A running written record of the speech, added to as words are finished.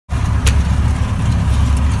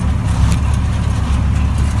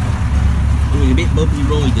bumpy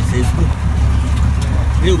ride, this is.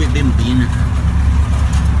 A little bit bumpy, isn't it?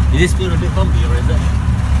 Is this feeling a bit bumpy, or is it?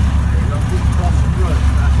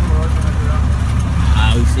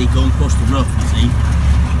 Ah, we see, going across the rough, you see.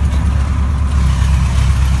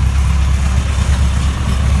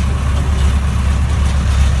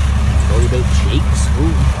 Sorry about the shakes.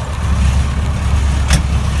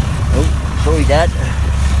 Oh, sorry, Dad.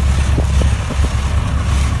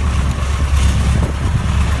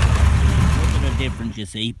 Look at the difference, you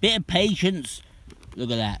see. Bit of patience.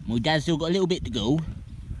 Look at that. My dad's still got a little bit to go.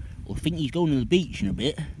 I think he's going to the beach in a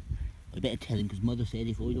bit. I better tell him, because Mother said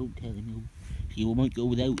if I don't tell him, he might go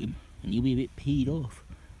without him, and he'll be a bit peed off.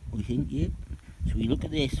 I think, yeah. So we look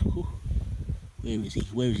at this. Oh, where is he?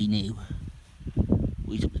 Where is he now?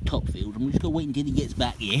 Well, he's up the top field. I'm just going to wait until he gets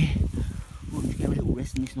back here. We'll just have a little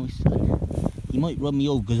rest in this nice sun. He might run me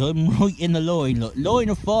over, because I'm right in the line. Look, line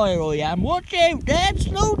of fire I am. Watch out, Dad!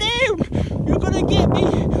 Slow down! You're going to get me!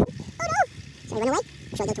 Oh no! Shall I run away?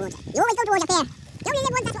 Or shall I go towards it? You always go towards up there. You only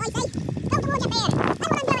live once, that's what I say. Go towards up there. That's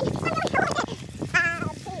what I'm doing. I'm going towards it.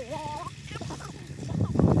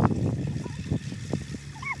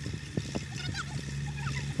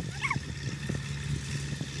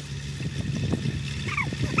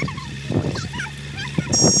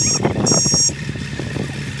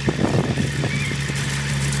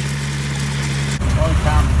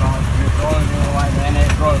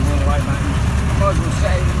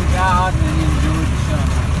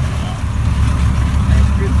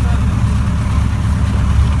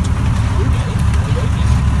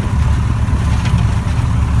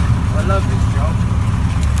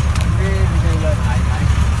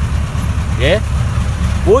 Yeah?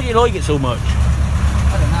 Why do you like it so much?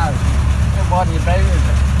 I don't know. Nobody about it, is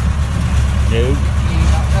it? No. You've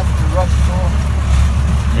got nothing to rush for.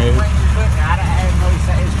 No. When you look at it, how nice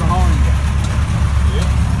that is behind you. Yeah.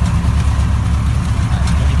 That's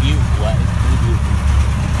really beautiful, that is really beautiful.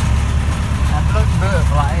 And look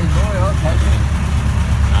beautiful that is, boy, I'll tell you.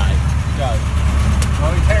 Aye. Go. Well,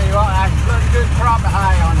 we tell you what, that's a good crop of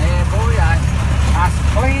hay on here, boy. That's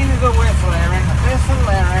clean as a whistle there, and the thistle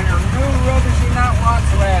there, and there's no rubbish in that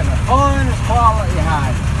whatsoever. Finest quality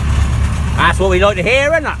hay. That's what we like to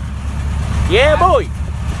hear, isn't it? Yeah, boy.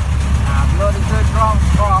 Bloody good crop.